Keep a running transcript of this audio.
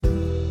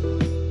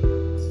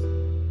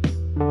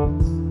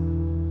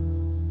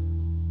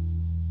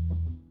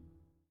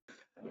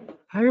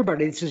Hi,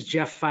 everybody. This is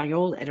Jeff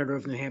Feingold, editor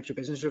of New Hampshire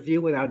Business Review,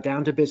 with our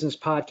Down to Business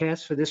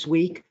podcast for this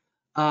week.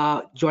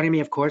 Joining me,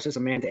 of course, is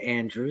Amanda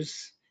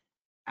Andrews,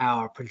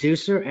 our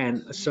producer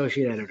and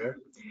associate editor.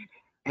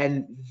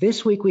 And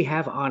this week we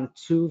have on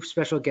two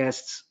special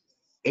guests,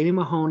 Amy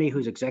Mahoney,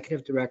 who's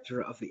executive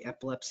director of the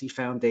Epilepsy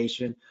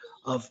Foundation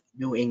of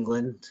New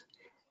England,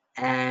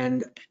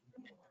 and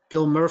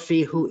Bill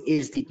Murphy, who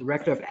is the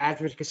director of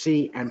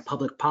advocacy and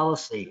public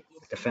policy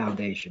at the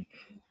foundation.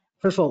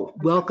 First of all,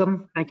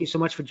 welcome. Thank you so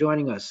much for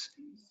joining us.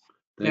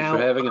 Thanks for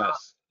having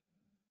us.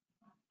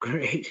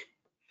 Great.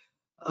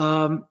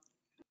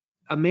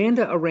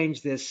 Amanda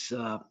arranged this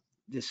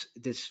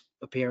this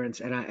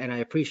appearance, and I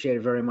appreciate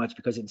it very much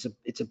because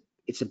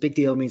it's a big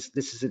deal. It means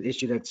this is an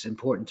issue that's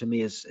important to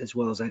me as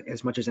well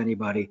as much as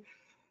anybody.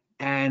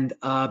 And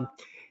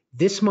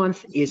this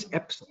month is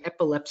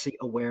Epilepsy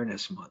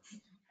Awareness Month.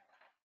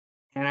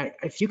 And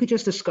if you could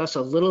just discuss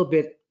a little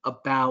bit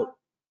about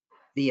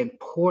the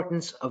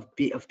importance of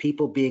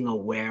people being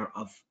aware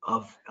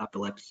of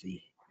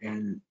epilepsy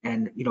and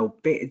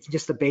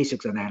just the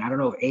basics on that. I don't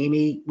know if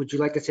Amy, would you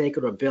like to take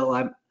it, or Bill?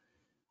 I'm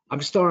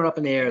just throwing it up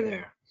in the air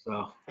there,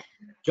 so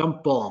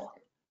jump ball.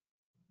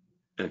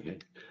 Okay.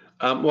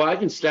 Well, I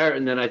can start,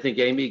 and then I think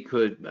Amy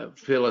could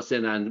fill us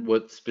in on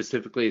what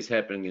specifically is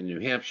happening in New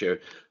Hampshire.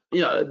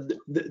 You know,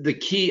 the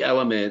key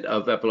element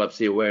of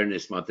Epilepsy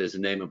Awareness Month, as the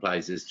name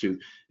implies, is to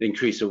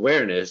increase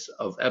awareness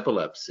of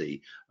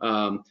epilepsy.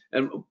 And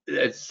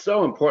it's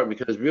so important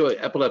because really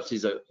epilepsy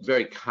is a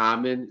very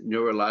common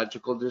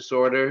neurological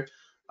disorder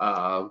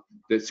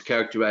that's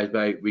characterized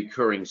by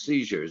recurring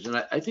seizures. And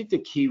I think the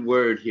key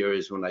word here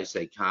is when I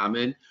say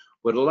common,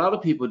 what a lot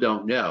of people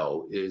don't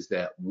know is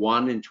that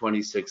 1 in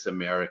 26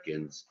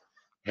 Americans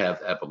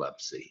have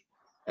epilepsy.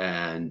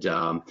 And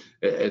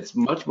it's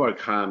much more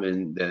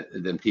common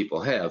than people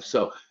have.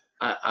 So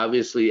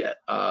obviously,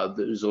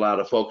 there's a lot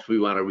of folks we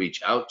want to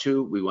reach out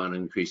to. We want to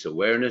increase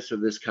awareness of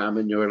this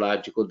common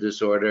neurological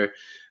disorder.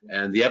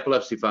 And the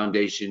Epilepsy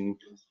Foundation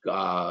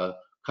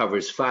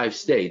covers 5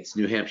 states,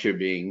 New Hampshire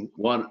being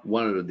one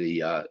of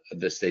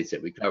the states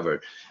that we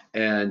cover.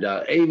 And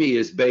Amy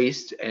is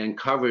based and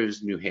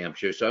covers New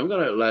Hampshire. So I'm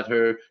going to let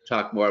her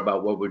talk more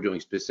about what we're doing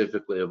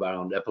specifically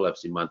around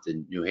Epilepsy Month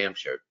in New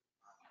Hampshire.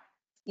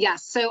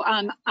 Yes, so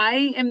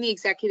I am the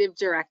executive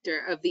director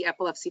of the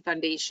Epilepsy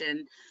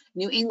Foundation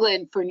New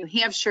England for New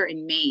Hampshire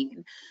and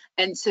Maine.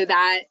 And so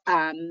that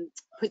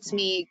puts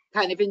me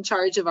kind of in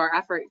charge of our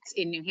efforts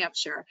in New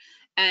Hampshire.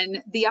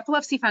 And the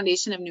Epilepsy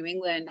Foundation of New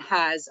England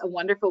has a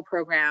wonderful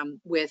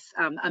program with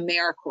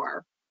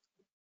AmeriCorps.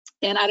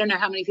 And I don't know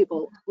how many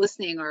people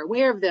listening are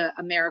aware of the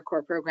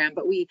AmeriCorps program,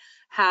 but we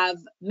have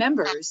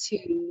members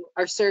who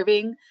are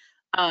serving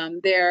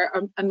their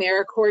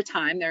AmeriCorps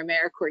time, their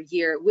AmeriCorps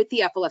year with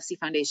the Epilepsy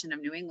Foundation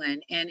of New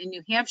England. And in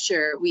New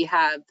Hampshire, we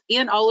have,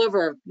 and all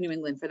over New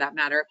England for that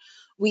matter,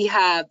 we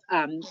have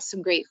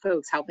some great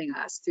folks helping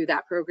us through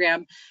that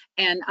program.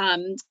 And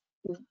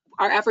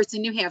our efforts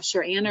in New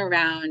Hampshire and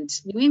around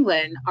New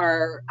England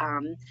are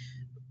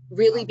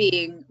really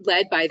being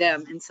led by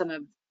them in some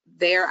of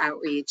their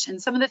outreach.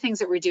 And some of the things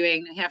that we're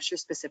doing, New Hampshire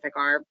specific,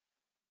 are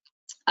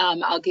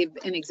I'll give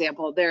an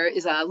example. There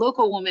is a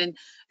local woman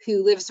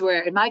who lives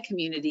in my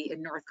community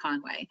in North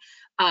Conway.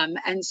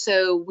 And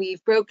so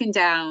we've broken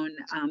down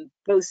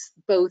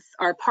both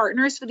our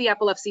partners for the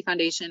Epilepsy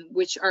Foundation,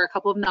 which are a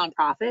couple of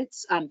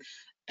nonprofits,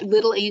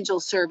 Little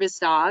Angel Service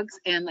Dogs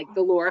and like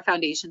the Laura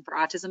Foundation for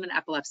Autism and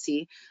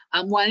Epilepsy.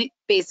 One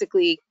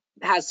basically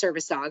has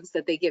service dogs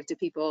that they give to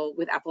people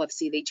with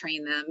epilepsy. They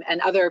train them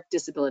and other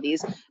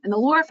disabilities. And the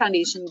Laura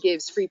Foundation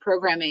gives free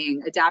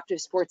programming,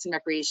 adaptive sports and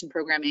recreation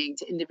programming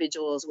to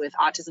individuals with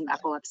autism,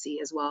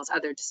 epilepsy, as well as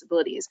other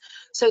disabilities.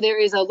 So there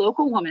is a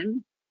local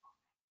woman,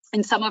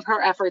 and some of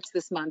her efforts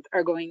this month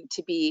are going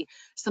to be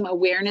some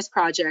awareness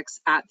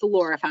projects at the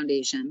Laura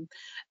Foundation.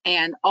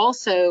 And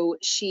also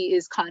she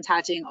is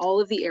contacting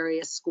all of the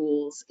area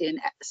schools in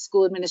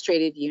School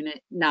Administrative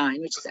Unit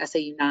 9, which is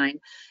SAU 9,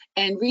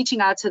 and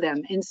reaching out to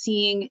them and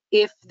seeing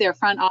if their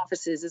front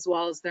offices as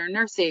well as their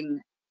nursing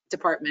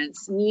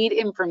departments need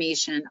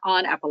information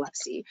on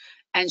epilepsy.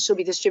 And she'll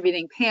be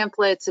distributing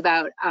pamphlets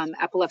about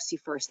epilepsy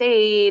first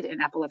aid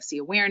and epilepsy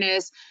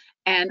awareness,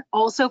 and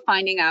also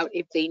finding out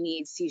if they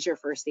need seizure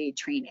first aid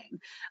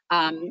training.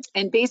 And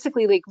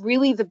basically, like,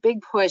 really the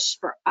big push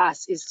for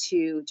us is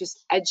to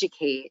just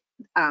educate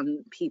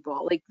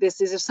people. Like, this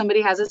is, if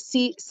somebody has a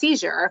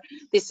seizure,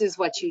 this is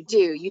what you do.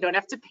 You don't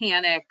have to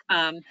panic.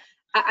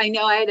 I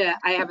know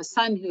I have a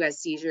son who has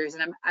seizures,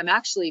 and I'm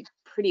actually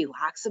pretty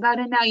lax about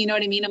it now. You know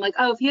what I mean? I'm like,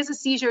 oh, if he has a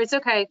seizure, it's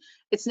okay.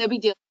 It's no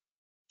big deal.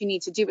 You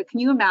need to do. But can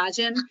you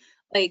imagine,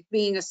 like,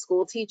 being a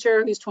school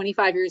teacher who's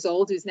 25 years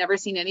old, who's never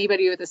seen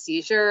anybody with a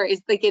seizure?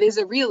 Is like, it is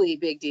a really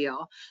big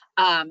deal.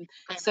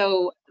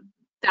 So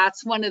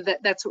that's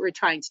that's what we're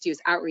trying to do,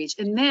 is outreach.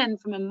 And then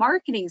from a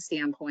marketing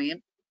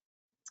standpoint,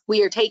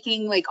 we are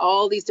taking like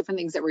all these different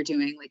things that we're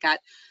doing, like at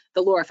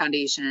the Laura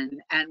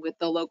Foundation and with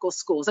the local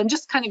schools. I'm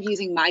just kind of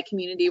using my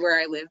community where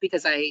I live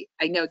because I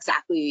know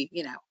exactly,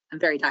 you know, I'm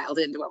very dialed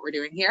into what we're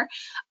doing here.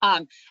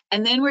 And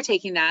then we're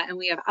taking that, and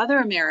we have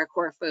other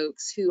AmeriCorps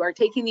folks who are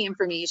taking the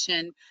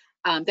information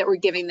that we're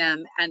giving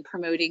them and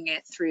promoting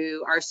it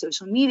through our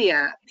social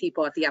media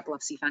people at the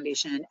Epilepsy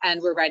Foundation.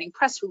 And we're writing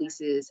press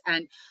releases,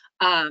 and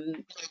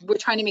we're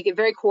trying to make it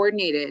very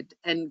coordinated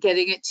and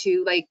getting it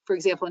to, like, for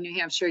example, New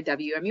Hampshire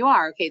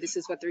WMUR. Okay, this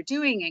is what they're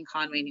doing in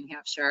Conway, New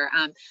Hampshire,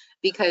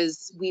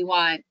 because we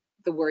want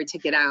the word to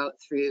get out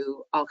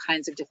through all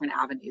kinds of different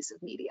avenues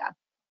of media.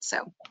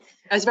 So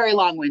I was very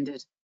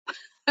long-winded.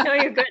 No,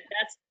 you're good.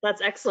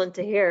 That's excellent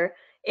to hear.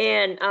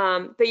 And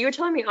but you were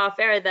telling me off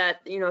air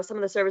that, you know, some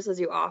of the services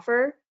you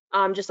offer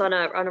just on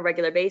a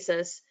regular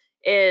basis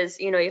is,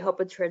 you know, you help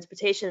with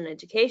transportation and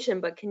education,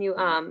 but can you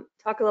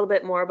talk a little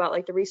bit more about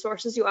like the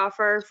resources you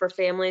offer for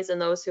families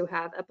and those who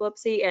have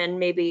epilepsy, and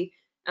maybe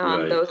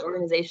those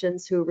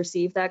organizations who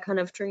receive that kind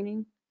of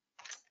training?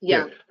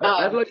 Yeah.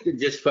 I'd like to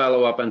just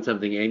follow up on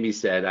something Amy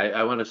said.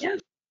 I want to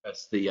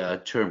stress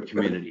the term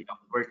community health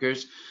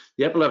workers.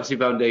 The Epilepsy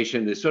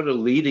Foundation is sort of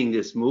leading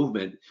this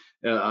movement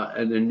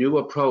and a new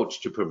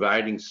approach to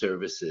providing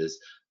services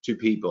to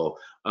people.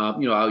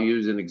 You know, I'll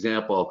use an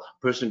example.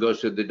 A person goes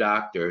to the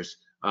doctors.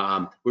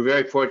 We're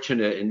very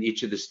fortunate in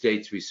each of the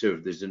states we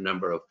serve. There's a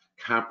number of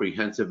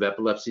comprehensive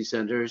epilepsy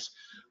centers,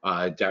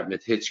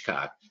 Dartmouth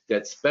Hitchcock,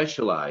 that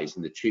specialize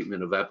in the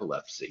treatment of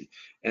epilepsy.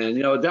 And,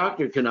 you know, a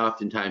doctor can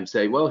oftentimes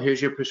say, well,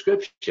 here's your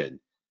prescription,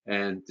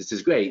 and this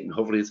is great, and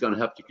hopefully it's going to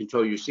help you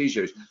control your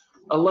seizures.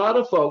 A lot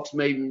of folks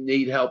may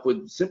need help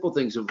with simple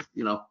things of,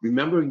 you know,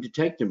 remembering to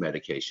take their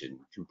medication.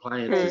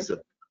 Compliance is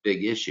a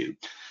big issue.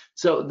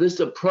 So this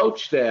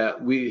approach that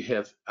we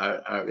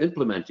are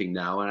implementing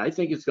now, and I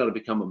think it's going to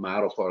become a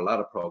model for a lot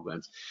of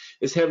programs,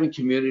 is having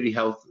community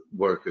health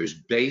workers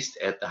based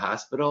at the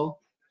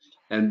hospital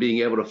and being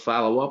able to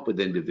follow up with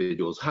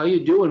individuals. How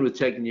you doing with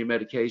taking your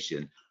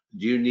medication?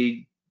 Do you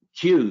need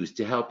cues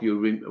to help you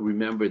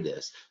remember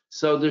this?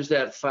 So there's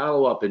that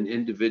follow-up and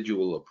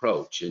individual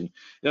approach. And,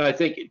 you know, I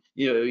think,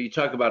 you know, you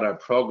talk about our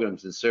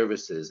programs and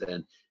services,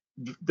 and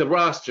the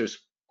roster's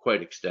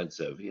quite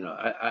extensive. You know,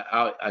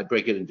 I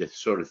break it into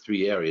sort of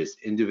three areas: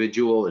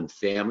 individual and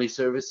family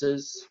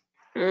services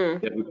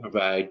that we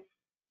provide,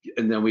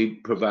 and then we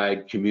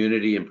provide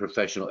community and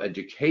professional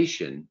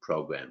education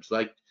programs,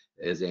 like,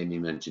 as Amy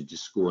mentioned, to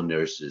school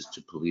nurses,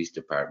 to police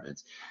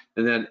departments,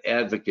 and then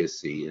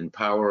advocacy,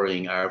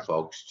 empowering our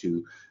folks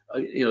to,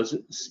 you know,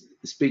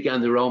 speak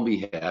on their own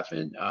behalf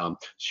and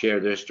share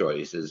their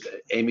stories. As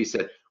Amy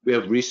said, we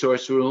have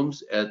resource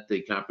rooms at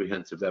the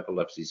comprehensive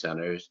epilepsy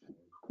centers.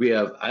 We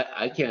have,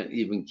 I can't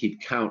even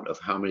keep count of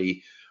how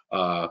many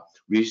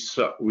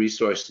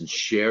resource and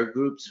share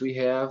groups we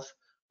have.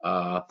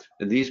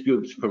 And these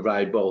groups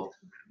provide both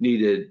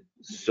needed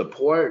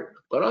support,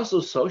 but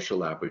also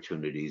social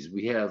opportunities.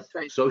 We have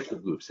social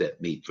groups that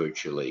meet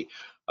virtually.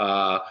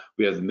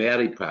 We have the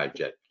Maddie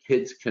Project,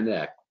 Kids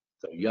Connect,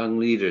 the Young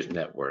Leaders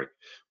Network.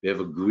 We have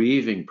a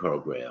grieving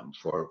program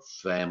for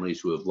families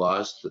who have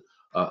lost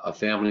a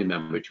family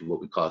member to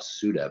what we call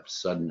SUDEP,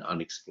 sudden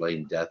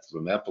unexplained death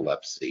from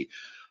epilepsy.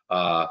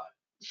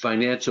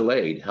 Financial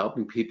aid,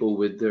 helping people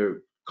with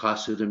their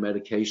costs of their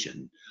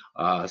medication.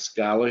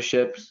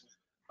 Scholarships.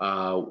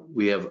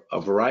 We have a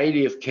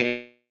variety of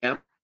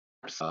camps,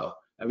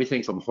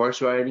 everything from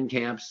horse riding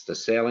camps to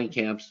sailing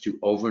camps to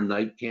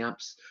overnight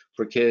camps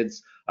for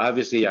kids.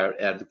 Obviously, our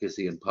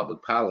advocacy and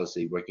public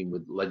policy, working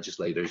with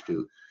legislators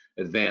to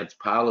advance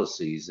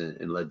policies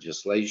and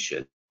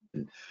legislation.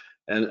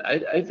 And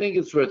I think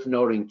it's worth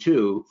noting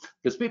too,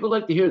 because people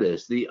like to hear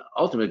this, the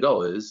ultimate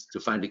goal is to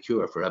find a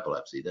cure for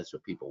epilepsy. That's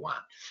what people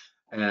want.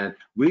 And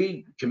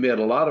we commit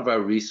a lot of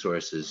our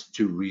resources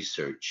to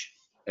research.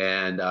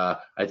 And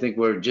I think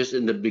we're just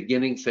in the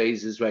beginning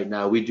phases right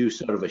now. We do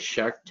sort of a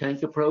Shark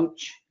Tank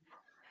approach,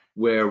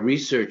 where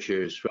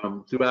researchers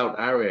from throughout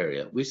our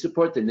area, we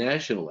support the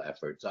national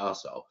efforts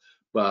also,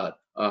 but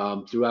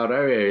throughout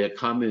our area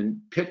come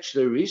and pitch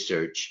their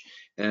research,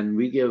 and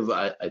we give,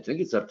 I think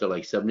it's up to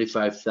like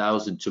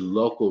 $75,000 to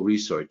local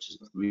researchers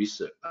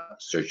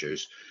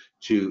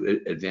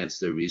to advance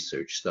their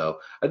research. So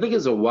I think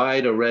it's a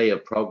wide array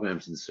of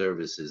programs and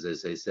services,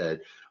 as I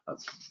said,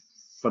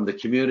 from the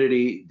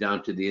community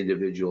down to the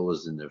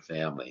individuals and their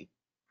family.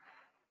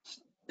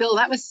 Bill,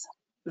 that was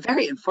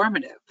very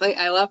informative. Like,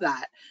 I love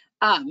that.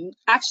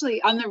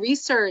 Actually, on the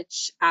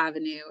research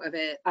avenue of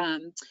it,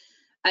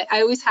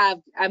 I always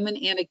have, I'm an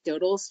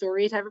anecdotal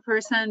story type of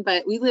person,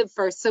 but we live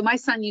first. So my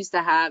son used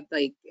to have,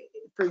 like,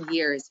 for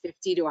years,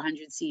 50 to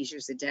 100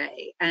 seizures a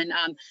day. And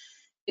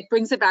it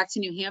brings it back to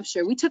New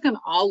Hampshire. We took him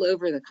all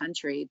over the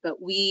country,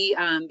 but we,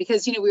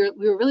 because, you know,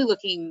 we were really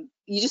looking,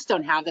 you just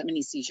don't have that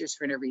many seizures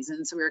for no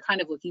reason. So we were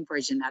kind of looking for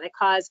a genetic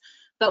cause,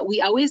 but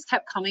we always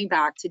kept coming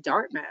back to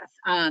Dartmouth.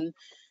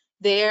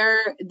 They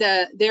had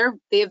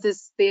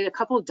a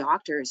couple of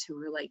doctors who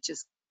were like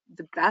just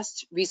the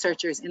best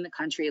researchers in the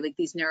country, like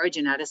these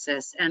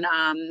neurogeneticists. And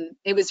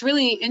it was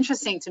really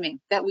interesting to me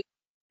that we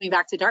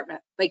back to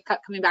Dartmouth, like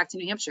coming back to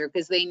New Hampshire,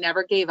 because they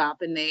never gave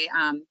up. And they,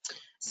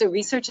 so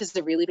research is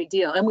a really big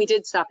deal. And we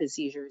did stop his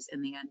seizures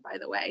in the end, by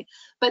the way.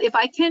 But if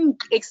I can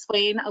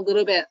explain a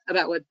little bit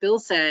about what Bill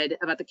said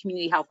about the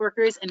community health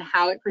workers and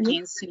how it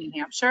pertains to New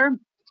Hampshire,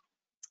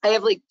 I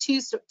have like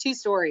two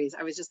stories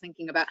I was just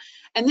thinking about.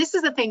 And this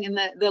is the thing, in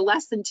the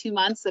less than 2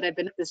 months that I've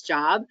been at this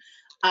job,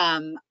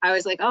 I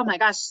was like, oh my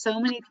gosh, so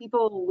many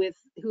people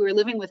who are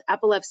living with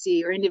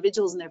epilepsy, or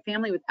individuals in their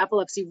family with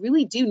epilepsy,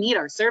 really do need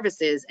our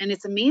services. And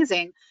it's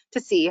amazing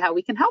to see how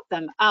we can help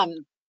them.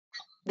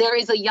 There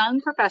is a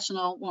young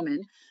professional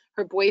woman.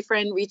 Her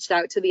boyfriend reached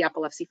out to the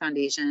Epilepsy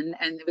Foundation,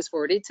 and it was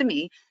forwarded to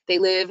me. They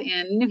live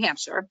in New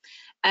Hampshire,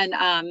 and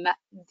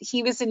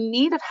he was in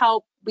need of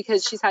help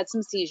because she's had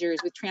some seizures,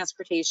 with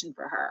transportation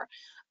for her.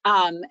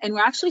 And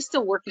we're actually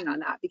still working on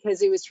that,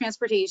 because it was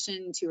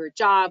transportation to her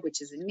job, which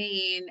is in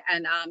Maine,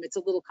 and it's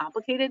a little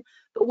complicated.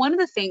 But one of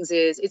the things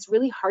is, it's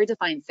really hard to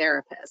find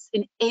therapists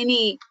in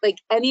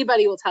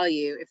anybody will tell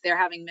you, if they're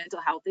having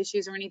mental health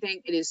issues or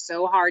anything, it is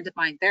so hard to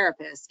find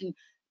therapists. And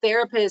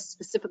therapists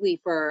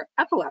specifically for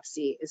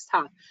epilepsy is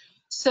tough.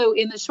 So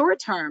in the short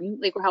term,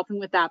 like, we're helping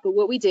with that. But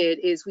what we did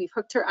is we've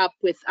hooked her up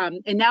with,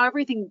 and now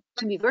everything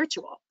can be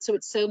virtual. So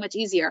it's so much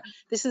easier.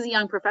 This is a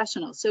young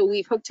professional. So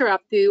we've hooked her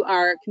up through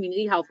our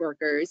community health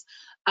workers.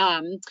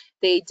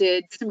 They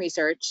did some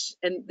research,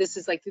 and this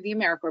is like through the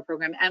AmeriCorps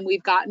program. And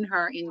we've gotten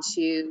her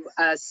into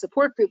a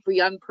support group for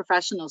young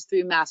professionals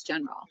through Mass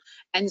General.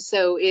 And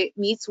so it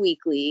meets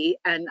weekly,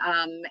 and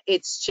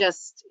it's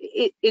just,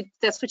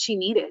 that's what she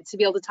needed, to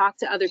be able to talk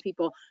to other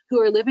people who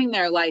are living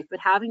their life, but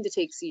having to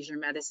take seizure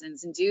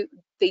medicines, and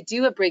they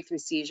do have breakthrough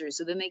seizures,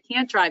 so then they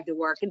can't drive to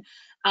work.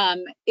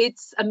 And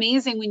it's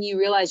amazing when you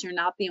realize you're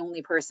not the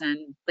only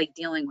person like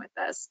dealing with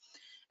this.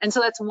 And so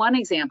that's one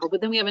example.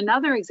 But then we have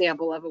another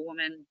example of a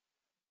woman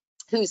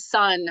whose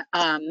son,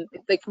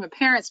 like, from a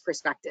parent's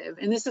perspective,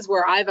 and this is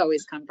where I've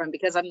always come from,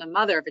 because I'm the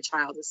mother of a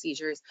child with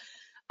seizures.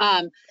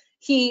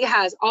 He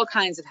has all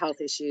kinds of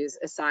health issues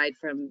aside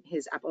from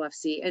his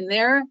epilepsy, and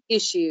their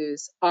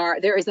issues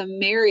there is a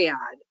myriad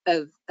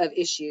of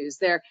issues.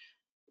 They're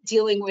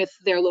dealing with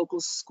their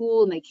local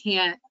school, and they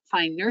can't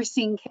find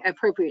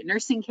appropriate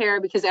nursing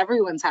care, because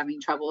everyone's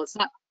having trouble. It's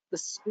not the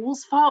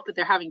school's fault, but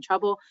they're having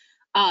trouble.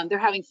 They're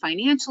having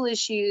financial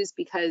issues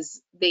because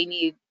they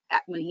need,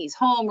 when he's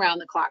home,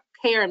 round the clock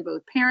care, and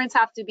both parents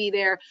have to be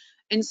there.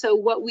 And so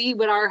what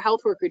our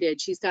health worker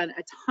did, she's done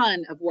a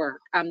ton of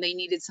work. They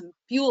needed some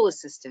fuel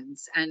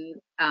assistance and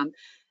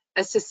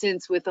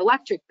assistance with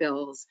electric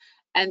bills.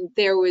 And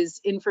there was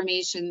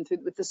information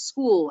with the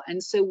school.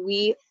 And so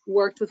we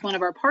worked with one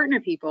of our partner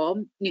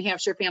people, New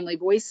Hampshire Family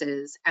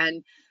Voices,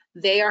 and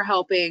they are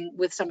helping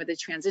with some of the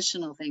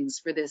transitional things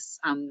for this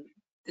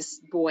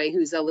boy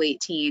who's a late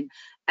teen.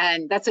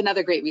 And that's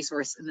another great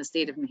resource in the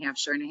state of New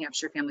Hampshire, New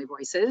Hampshire Family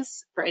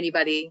Voices, for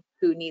anybody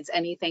who needs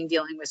anything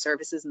dealing with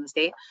services in the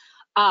state.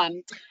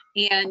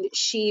 And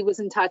she was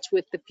in touch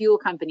with the fuel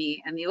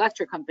company and the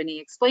electric company,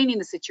 explaining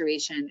the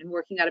situation and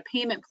working out a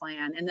payment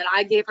plan. And then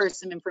I gave her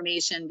some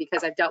information,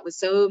 because I've dealt with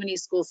so many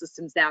school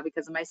systems now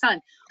because of my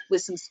son,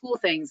 with some school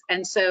things.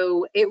 And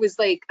so it was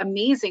like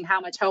amazing how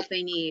much help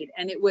they need.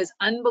 And it was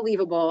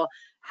unbelievable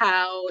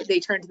how they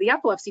turned to the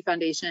Epilepsy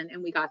Foundation,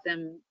 and we got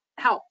them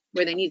help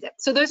where they needed it.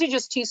 So those are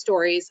just two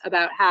stories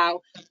about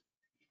how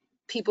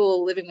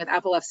people living with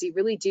epilepsy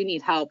really do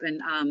need help.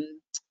 And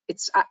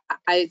it's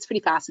pretty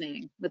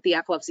fascinating what the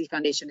Epilepsy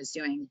Foundation is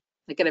doing,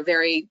 like, at a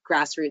very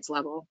grassroots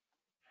level.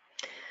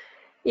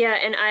 Yeah,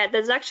 and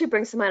this actually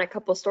brings to mind a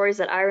couple stories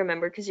that I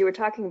remember, because you were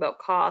talking about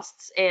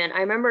costs. And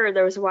I remember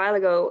there was a while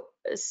ago,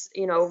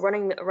 you know,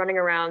 running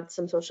around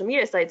some social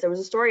media sites, there was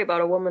a story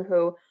about a woman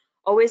who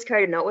always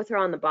carried a note with her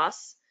on the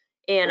bus.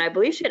 And I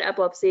believe she had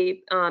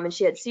epilepsy, and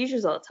she had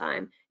seizures all the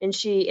time. And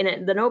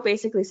the note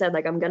basically said,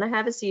 like, I'm gonna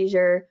have a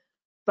seizure,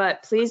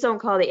 but please don't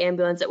call the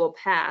ambulance, it will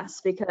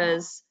pass.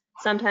 Because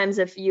sometimes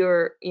if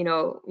you're,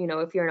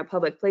 if you're in a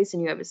public place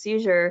and you have a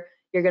seizure,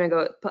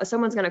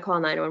 someone's gonna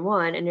call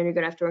 911, and then you're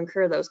gonna have to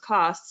incur those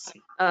costs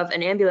of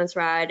an ambulance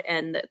ride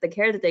and the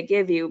care that they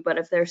give you. But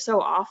if they're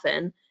so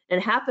often, and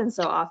it happens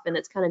so often,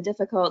 it's kind of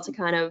difficult to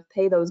kind of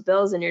pay those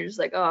bills. And you're just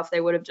like, oh, if they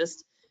would have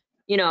just,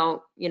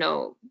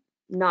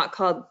 not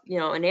called,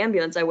 an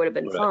ambulance, I would have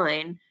been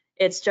fine.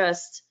 It's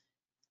just,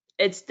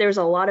 there's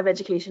a lot of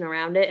education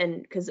around it.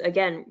 And because,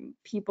 again,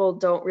 people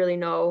don't really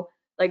know,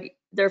 like,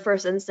 their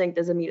first instinct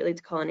is immediately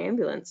to call an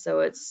ambulance.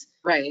 So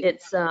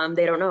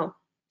they don't know.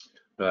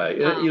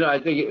 Right. I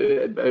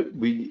think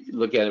we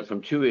look at it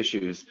from two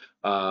issues.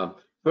 For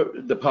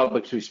the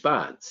public's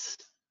response.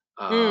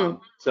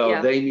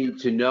 They need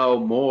to know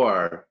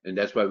more, and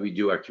that's why we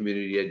do our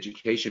community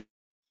education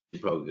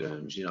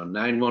programs.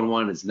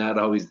 911 is not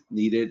always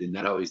needed and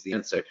not always the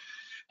answer.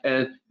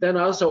 And then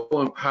also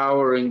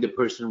empowering the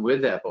person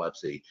with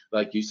epilepsy,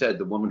 like you said,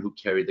 the woman who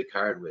carried the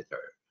card with her,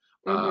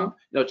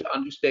 to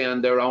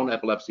understand their own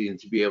epilepsy and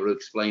to be able to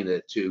explain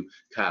it to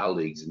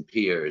colleagues and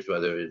peers,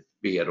 whether it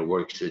be at a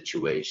work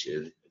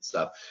situation and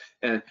stuff.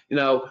 And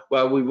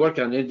while we work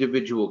on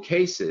individual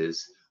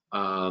cases,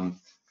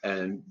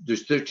 and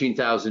there's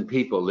 13,000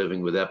 people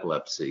living with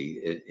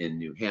epilepsy in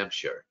New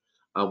Hampshire.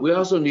 We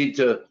also need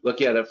to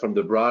look at it from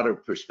the broader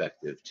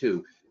perspective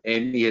too.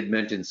 Amy had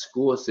mentioned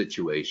school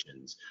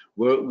situations.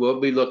 We'll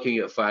be looking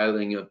at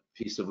filing a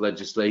piece of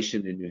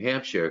legislation in New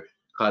Hampshire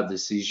called the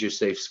Seizure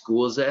Safe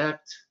Schools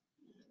Act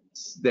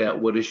that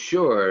would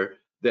assure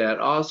that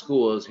all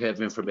schools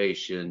have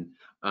information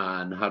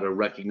on how to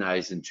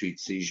recognize and treat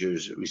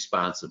seizures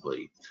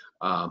responsibly.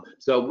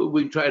 So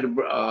we try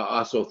to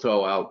also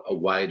throw out a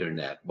wider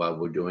net while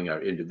we're doing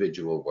our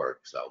individual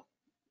work. So.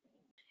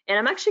 And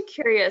I'm actually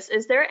curious,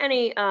 is there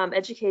any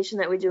education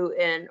that we do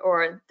in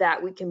or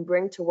that we can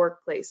bring to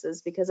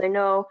workplaces? Because I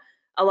know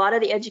a lot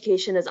of the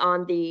education is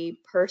on the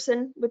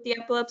person with the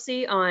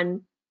epilepsy,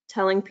 on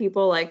telling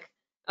people, like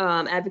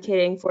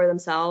advocating for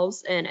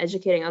themselves and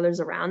educating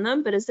others around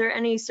them. But is there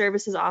any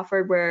services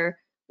offered where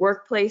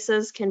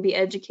workplaces can be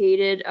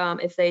educated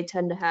if they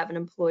tend to have an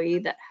employee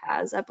that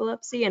has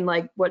epilepsy, and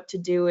like what to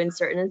do in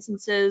certain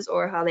instances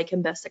or how they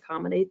can best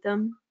accommodate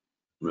them?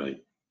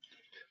 Right.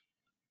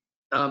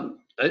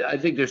 I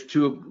think there's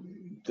two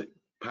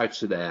parts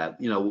to that.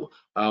 You know,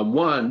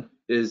 one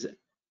is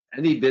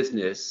any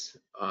business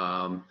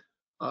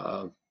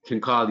can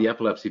call the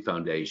Epilepsy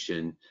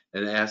Foundation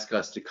and ask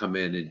us to come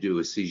in and do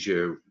a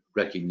seizure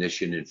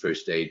recognition and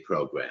first aid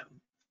program.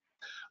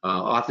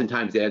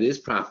 Oftentimes that is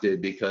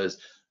prompted because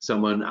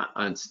someone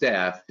on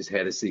staff has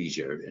had a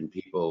seizure and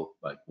people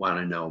want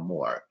to know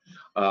more.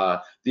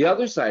 The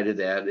other side of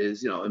that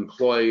is, you know,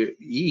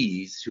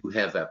 employees who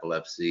have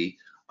epilepsy,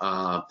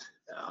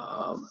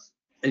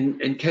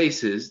 in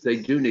cases, they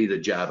do need a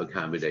job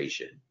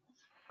accommodation.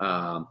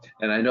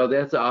 And I know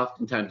that's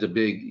oftentimes a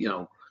big, you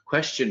know,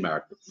 question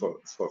mark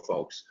for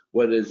folks.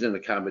 What is an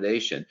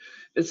accommodation?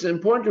 It's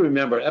important to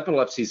remember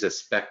epilepsy is a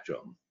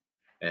spectrum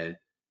and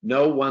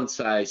no one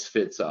size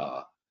fits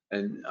all.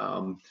 And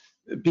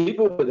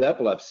people with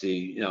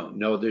epilepsy, you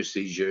know their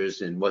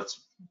seizures and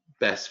what's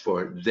best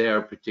for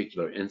their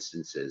particular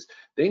instances.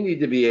 They need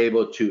to be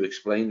able to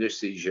explain their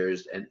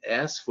seizures and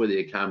ask for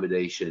the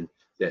accommodation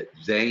that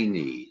they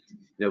need.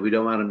 You know, we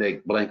don't want to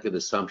make blanket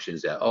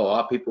assumptions that, oh,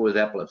 all people with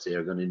epilepsy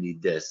are going to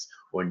need this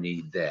or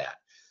need that.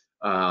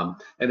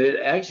 And it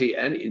actually,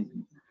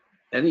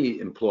 any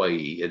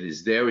employee, it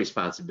is their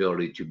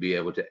responsibility to be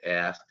able to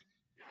ask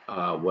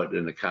what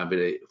an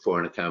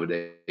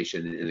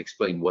accommodation and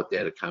explain what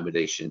that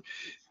accommodation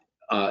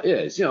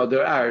is. You know,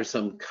 there are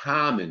some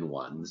common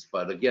ones,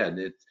 but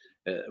again,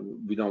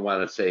 we don't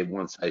want to say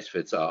one size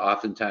fits all.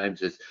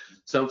 Oftentimes,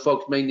 some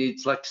folks may need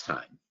flex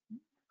time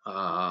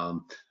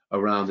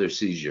around their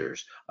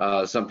seizures.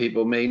 Some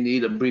people may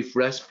need a brief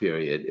rest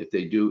period if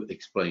they do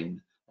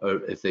explain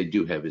or if they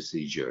do have a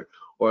seizure,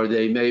 or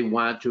they may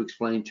want to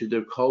explain to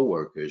their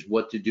coworkers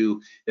what to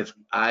do if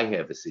I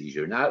have a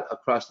seizure, not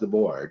across the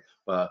board,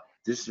 but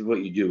this is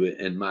what you do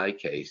in my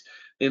case.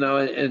 You know,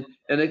 and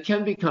it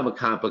can become a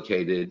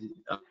complicated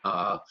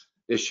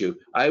issue.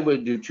 I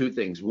would do two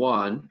things.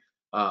 One,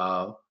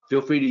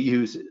 feel free to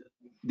use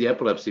the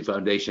Epilepsy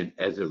Foundation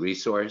as a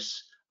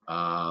resource.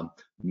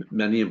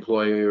 Many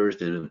employers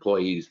and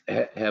employees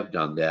have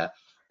done that.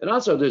 And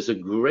also there's a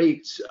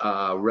great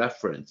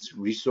reference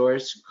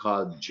resource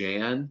called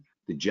JAN,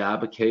 the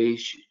Job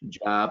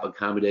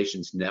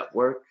Accommodations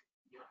Network,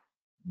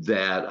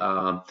 that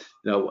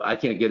you know, I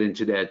can't get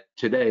into that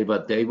today,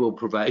 but they will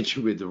provide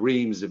you with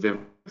reams of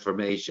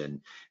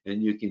information.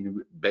 And you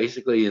can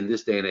basically, in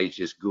this day and age,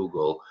 just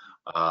Google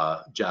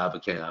Job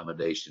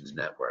Accommodations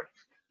Network.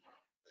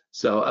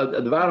 So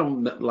the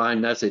bottom line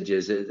message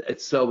is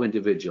it's so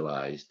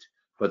individualized,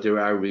 but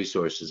there are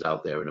resources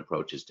out there and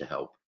approaches to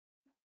help.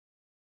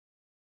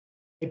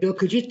 Hey, Bill,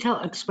 could you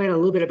explain a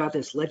little bit about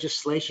this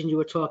legislation you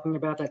were talking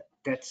about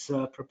that's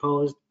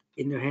proposed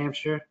in New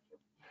Hampshire?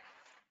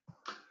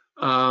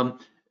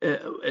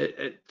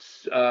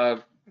 It's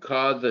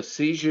called the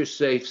Seizure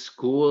Safe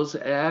Schools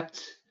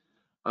Act.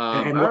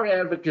 And our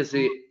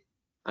advocacy,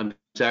 I'm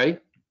sorry?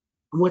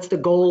 What's the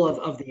goal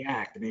of the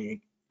act? I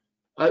mean,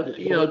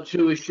 You know,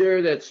 to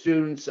assure that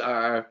students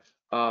have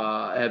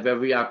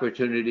every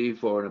opportunity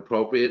for an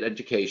appropriate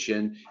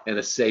education and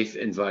a safe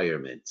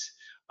environment.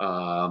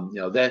 You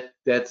know,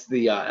 that's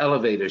the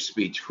elevator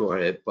speech for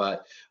it,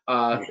 but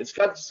it's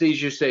got the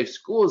Seizure Safe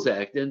Schools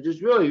Act, and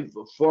there's really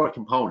 4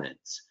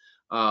 components.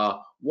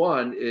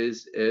 One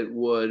is it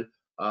would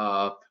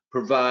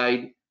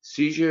provide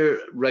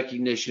seizure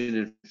recognition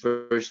and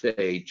first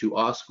aid to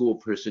all school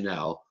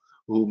personnel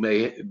who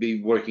may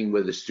be working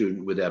with a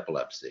student with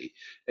epilepsy.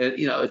 And,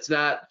 you know, it's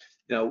not,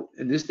 you know,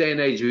 in this day and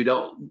age, we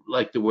don't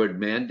like the word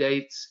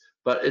mandates,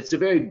 but it's a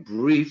very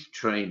brief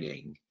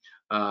training.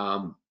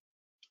 And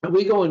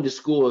we go into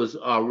schools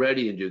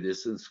already and do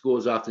this, and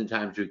schools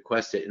oftentimes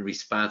request it in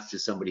response to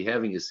somebody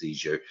having a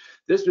seizure.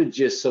 This would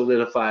just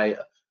solidify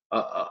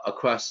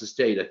across the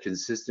state a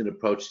consistent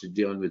approach to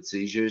dealing with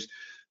seizures.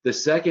 The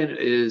second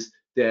is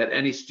that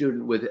any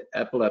student with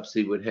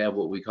epilepsy would have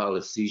what we call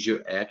a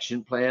seizure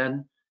action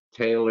plan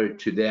tailored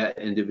to that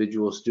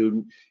individual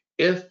student.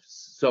 If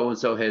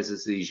so-and-so has a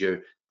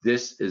seizure,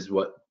 this is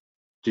what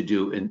to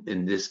do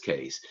in this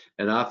case.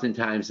 And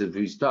oftentimes, as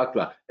we've talked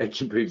about, it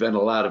can prevent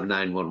a lot of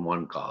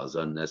 911 calls,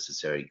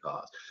 unnecessary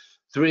calls.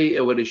 3,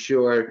 it would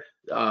assure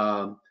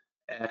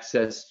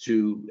access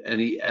to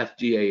any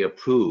FDA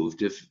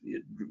approved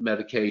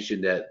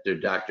medication that their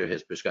doctor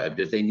has prescribed.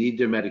 If they need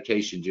their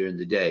medication during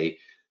the day,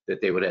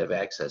 that they would have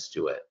access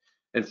to it.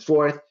 And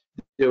 4th,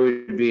 there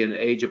would be an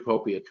age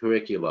appropriate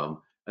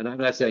curriculum. And I'm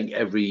not saying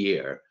every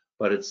year,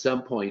 but at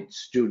some point,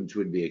 students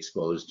would be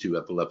exposed to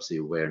epilepsy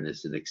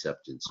awareness and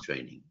acceptance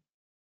training.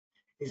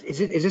 Is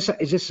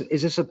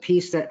this a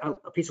piece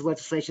of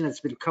legislation that's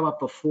been come up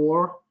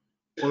before,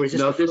 or is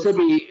this? No, this will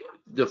be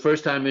the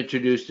first time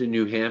introduced in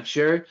New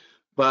Hampshire,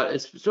 but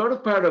it's sort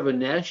of part of a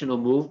national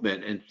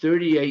movement, and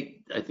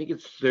 38, I think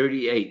it's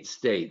 38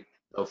 states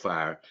so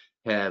far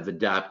have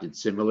adopted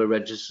similar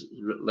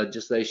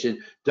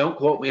legislation. Don't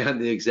quote me on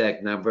the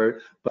exact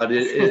number, but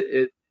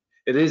it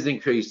is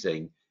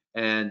increasing.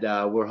 And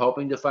we're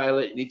hoping to file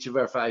it in each of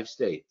our 5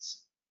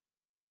 states.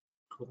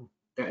 Cool.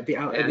 That'd be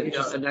out.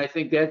 And I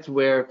think that's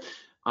where,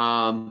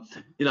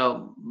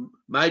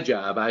 my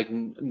job, I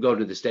can go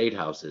to the state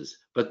houses,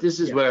 but this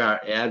is where our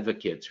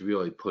advocates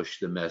really push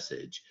the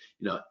message.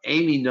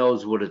 Amy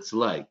knows what it's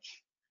like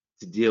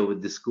to deal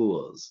with the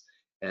schools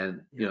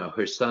and,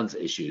 her son's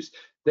issues.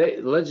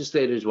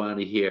 Legislators want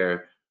to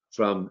hear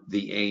from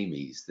the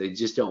Amys. They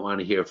just don't want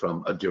to hear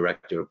from a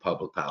director of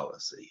public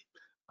policy.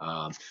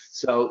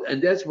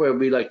 And that's where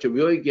we like to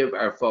really give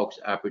our folks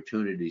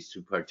opportunities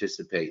to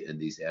participate in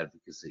these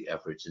advocacy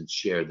efforts and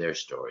share their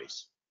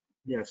stories.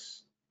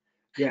 Yes.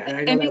 Yeah,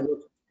 and I know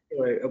that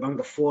we're among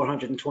the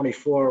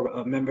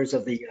 424 members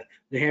of the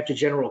New Hampshire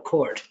General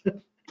Court.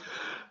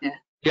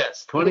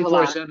 Yes,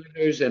 24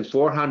 senators and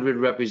 400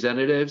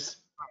 representatives.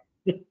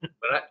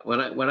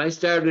 When I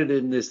started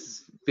in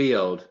this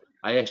field,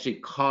 I actually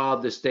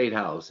called the State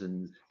House,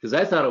 and because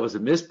I thought it was a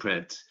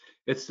misprint.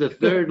 It's the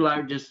third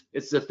largest.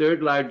 It's the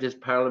third largest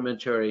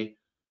parliamentary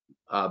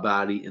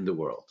body in the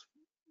world.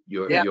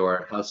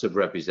 Your House of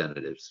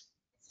Representatives.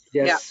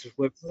 Yes,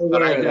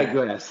 but I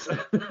digress. Well,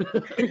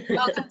 continuing,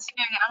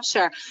 I'm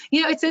sure.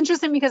 It's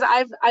interesting because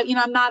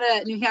I'm not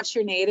a New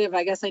Hampshire native.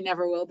 I guess I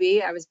never will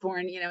be. I was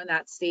born, in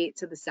that state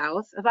to the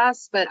south of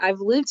us, but I've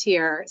lived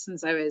here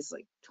since I was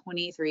like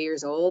 23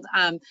 years old.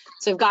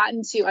 So I've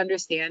gotten to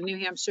understand New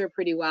Hampshire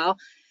pretty well.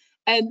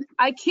 And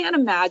I can't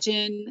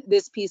imagine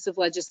this piece of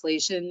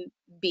legislation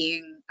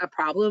being a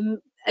problem.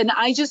 And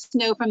I just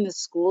know from the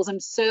schools, I'm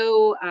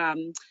so,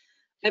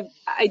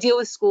 I deal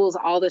with schools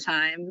all the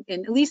time,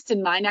 and at least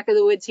in my neck of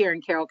the woods here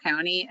in Carroll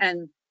County.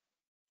 And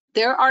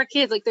there are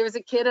kids, like there was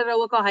a kid at our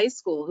local high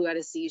school who had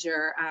a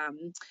seizure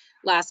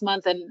last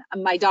month, and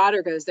my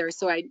daughter goes there.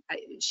 So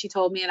she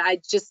told me, and I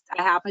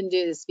happened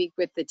to speak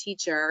with the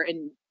teacher,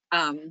 and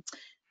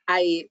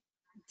we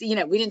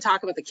didn't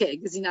talk about the kid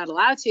because he's not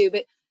allowed to,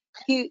 but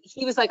he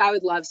was like, I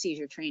would love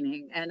seizure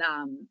training, and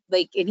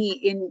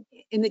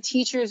the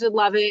teachers would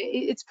love it.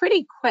 It's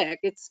pretty quick.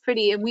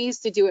 And we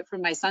used to do it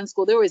from my son's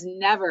school. There was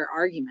never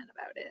argument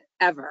about it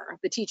ever.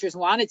 The teachers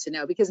wanted to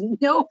know because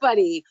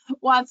nobody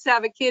wants to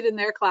have a kid in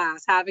their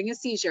class having a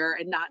seizure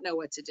and not know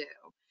what to do.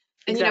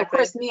 And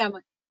Exactly.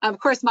 of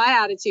course my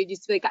attitude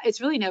used to be like,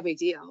 it's really no big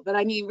deal. But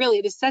I mean, really,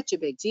 it is such a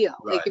big deal.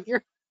 Right.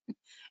 Like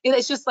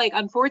it's just like,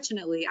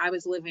 unfortunately, I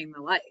was living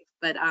the life,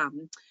 but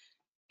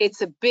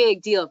it's a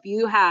big deal if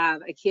you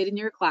have a kid in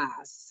your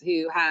class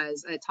who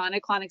has a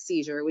tonic-clonic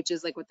seizure, which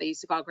is like what they used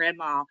to call grand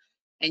mal,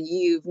 and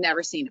you've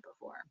never seen it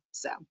before.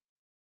 So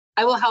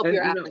I will help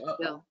your efforts,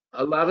 Bill.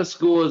 A lot of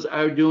schools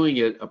are doing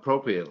it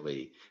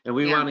appropriately, and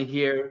we want to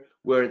hear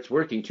where it's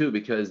working too,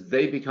 because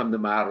they become the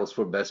models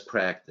for best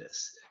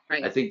practice.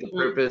 Right. I think the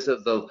purpose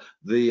of the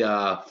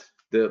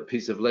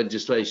piece of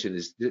legislation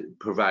is to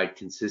provide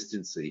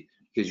consistency,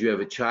 because you have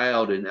a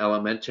child in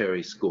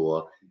elementary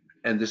school,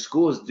 and the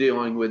school is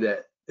dealing with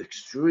it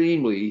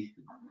extremely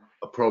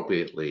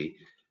appropriately,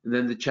 and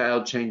then the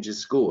child changes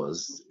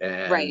schools,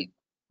 and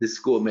the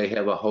school may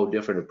have a whole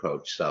different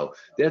approach. So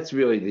that's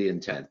really the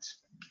intent.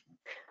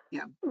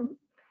 Yeah.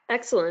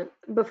 Excellent.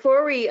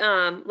 Before we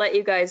let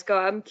you guys go,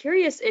 I'm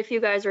curious if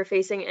you guys are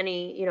facing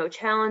any,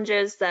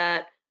 challenges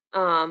that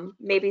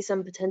maybe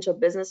some potential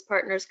business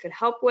partners could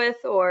help with,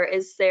 or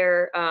is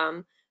there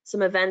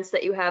some events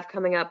that you have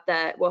coming up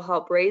that will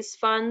help raise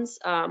funds?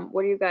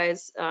 What are you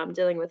guys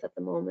dealing with at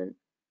the moment?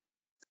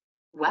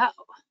 Well,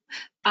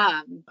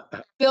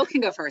 Bill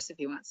can go first if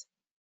he wants.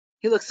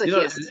 He looks like he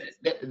has.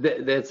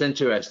 That's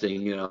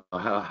interesting.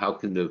 How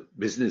can the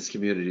business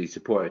community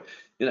support?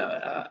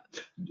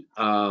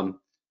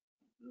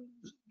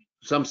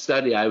 Some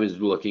study I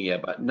was looking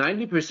at, about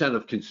 90%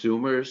 of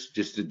consumers,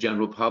 just the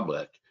general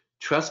public,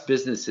 trust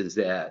businesses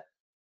that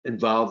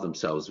involve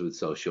themselves with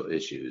social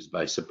issues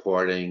by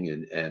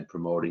supporting and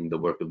promoting the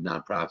work of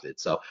nonprofits.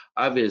 So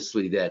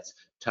obviously that's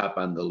top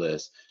on the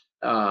list.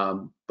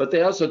 But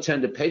they also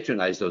tend to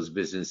patronize those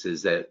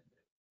businesses that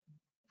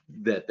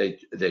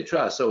they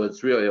trust. So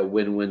it's really a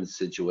win-win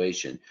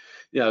situation.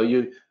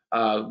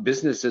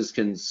 Businesses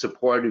can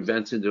support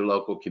events in their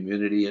local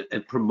community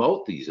and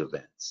promote these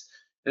events.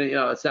 And,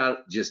 it's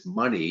not just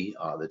money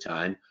all the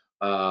time.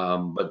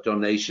 but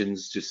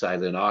donations to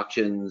silent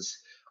auctions,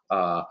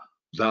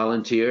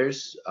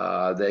 volunteers,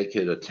 they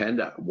could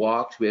attend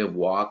walks. We have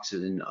walks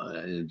in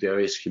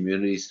various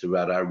communities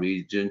throughout our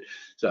region.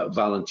 So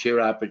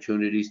volunteer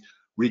opportunities,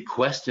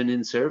 request an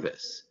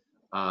in-service.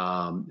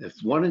 If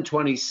 1 in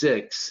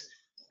 26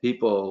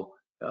 people,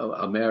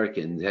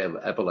 Americans, have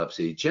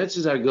epilepsy,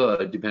 chances are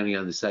good, depending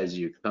on the size of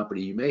your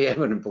company, you may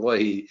have an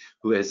employee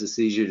who has a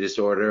seizure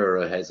disorder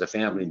or has a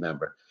family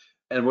member.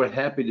 And we're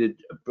happy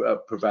to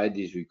provide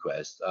these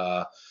requests.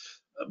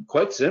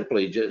 Quite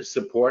simply, just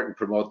support and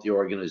promote the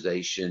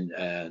organization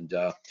and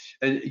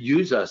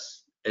use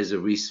us as a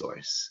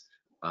resource.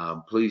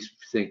 Please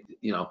think,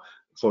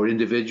 for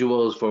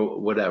individuals, for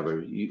whatever,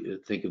 you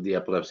think of the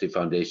Epilepsy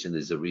Foundation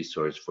as a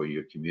resource for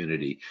your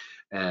community.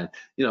 And,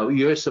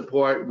 your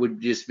support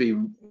would just be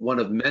one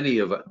of many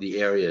of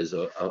the areas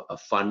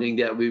of funding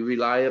that we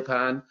rely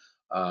upon.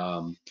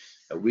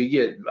 We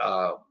get,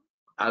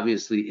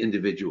 obviously,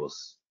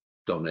 individuals'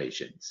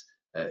 donations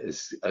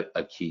is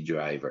a key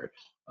driver.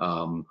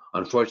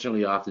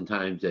 Unfortunately,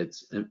 oftentimes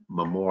it's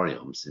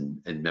memoriams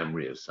in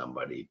memory of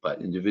somebody,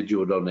 but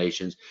individual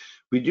donations.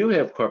 We do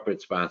have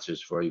corporate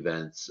sponsors for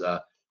events.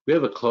 We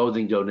have a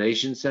clothing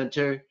donation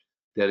center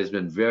that has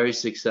been very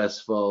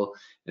successful.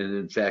 And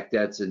in fact,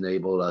 that's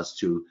enabled us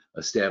to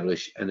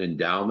establish an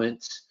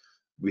endowment.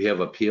 We have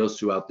appeals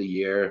throughout the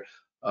year.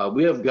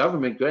 We have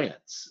government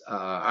grants.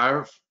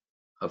 Our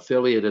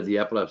affiliate of the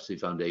Epilepsy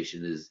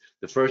Foundation is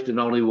the first and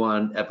only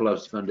one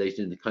epilepsy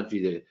foundation in the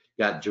country that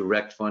got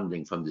direct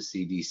funding from the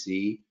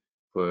CDC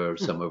for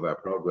some of our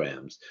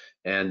programs,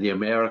 and the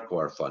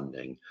AmeriCorps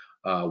funding,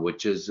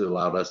 which has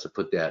allowed us to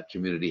put that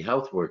community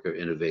health worker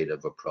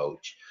innovative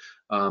approach.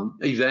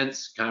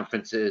 Events,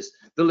 conferences,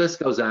 the list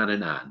goes on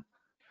and on.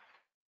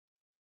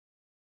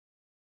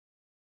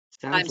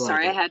 I'm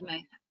sorry, I had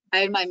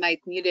my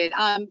mic muted.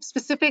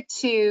 Specific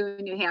to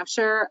New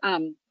Hampshire,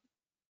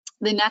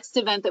 the next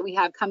event that we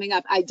have coming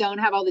up, I don't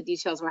have all the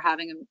details. We're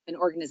having an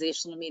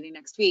organizational meeting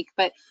next week,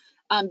 but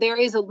there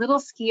is a little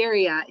ski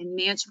area in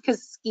Manchester,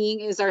 because skiing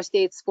is our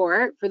state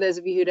sport, for those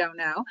of you who don't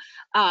know.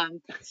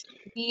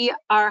 We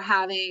are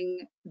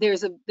having, there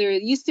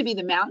used to be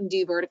the Mountain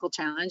Dew Vertical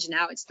Challenge.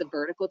 Now it's the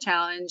Vertical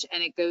Challenge,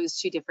 and it goes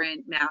to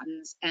different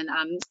mountains. And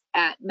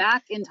at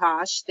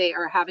Macintosh, they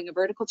are having a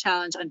Vertical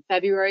Challenge on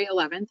February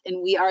 11th,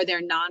 and we are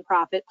their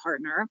nonprofit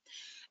partner.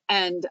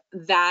 And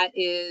that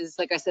is,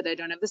 like I said, I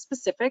don't have the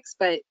specifics,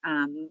 but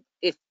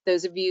if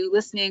those of you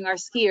listening are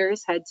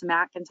skiers, head to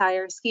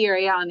McIntyre ski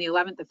area on the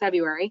 11th of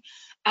February.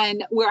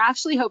 And we're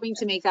actually hoping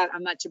to make that a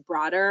much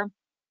broader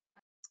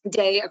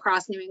day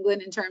across New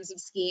England in terms of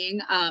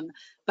skiing.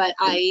 But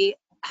I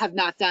have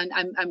not done,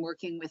 I'm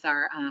working with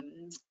our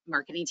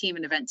marketing team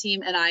and event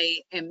team, and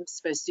I am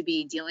supposed to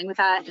be dealing with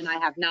that. And I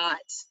have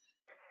not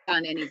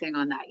done anything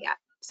on that yet.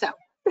 So.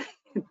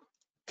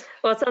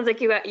 Well, it sounds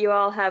like you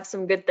all have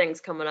some good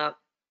things coming up.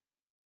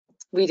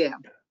 We do.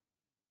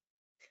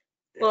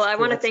 Well, I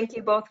want to thank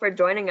you both for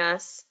joining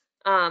us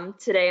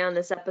today on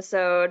this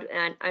episode.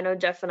 And I know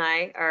Jeff and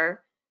I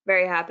are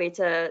very happy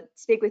to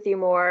speak with you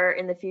more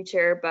in the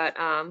future, but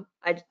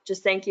I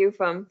just thank you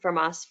from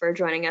us for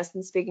joining us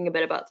and speaking a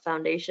bit about the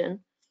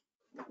foundation.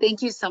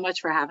 Thank you so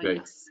much for having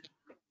us.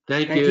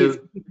 Thank you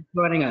for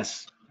joining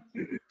us.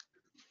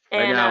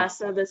 And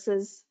so this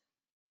is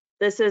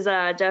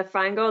Jeff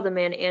Feingold,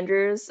 Amanda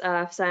Andrews,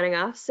 signing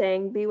off,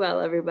 saying be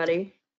well, everybody.